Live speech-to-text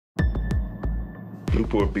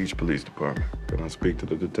Newport Beach Police Department. Can I speak to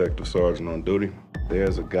the detective sergeant on duty?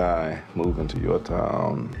 There's a guy moving to your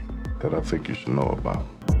town that I think you should know about.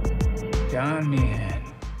 John Meehan.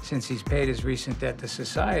 Since he's paid his recent debt to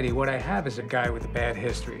society, what I have is a guy with a bad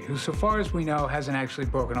history who, so far as we know, hasn't actually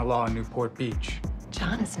broken a law in Newport Beach.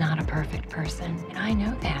 John is not a perfect person, and I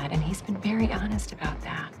know that, and he's been very honest about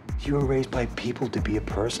that. You were raised by people to be a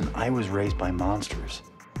person. I was raised by monsters.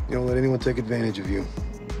 You don't let anyone take advantage of you.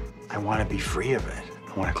 I want to be free of it.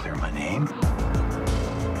 I want to clear my name.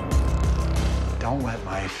 Don't let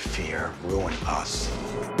my fear ruin us.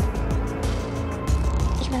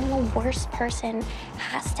 Even the worst person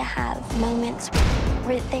has to have moments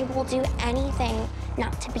where they will do anything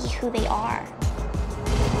not to be who they are.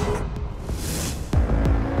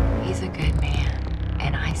 He's a good man,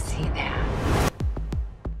 and I see that.